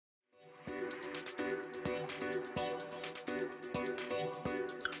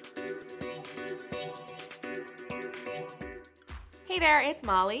there, it's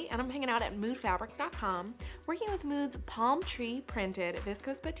Molly, and I'm hanging out at moodfabrics.com, working with Mood's palm tree printed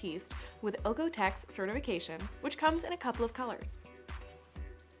Viscose Batiste with OEKO-TEX certification, which comes in a couple of colors.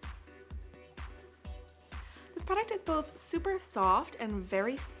 This product is both super soft and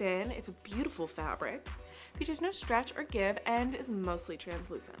very thin. It's a beautiful fabric, features no stretch or give, and is mostly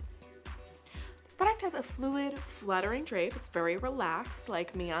translucent. This product has a fluid, fluttering drape. It's very relaxed,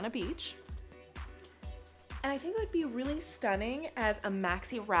 like me on a beach. And I think it would be really stunning as a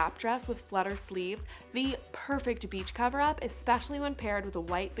maxi wrap dress with flutter sleeves, the perfect beach cover-up, especially when paired with a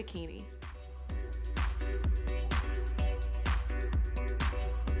white bikini.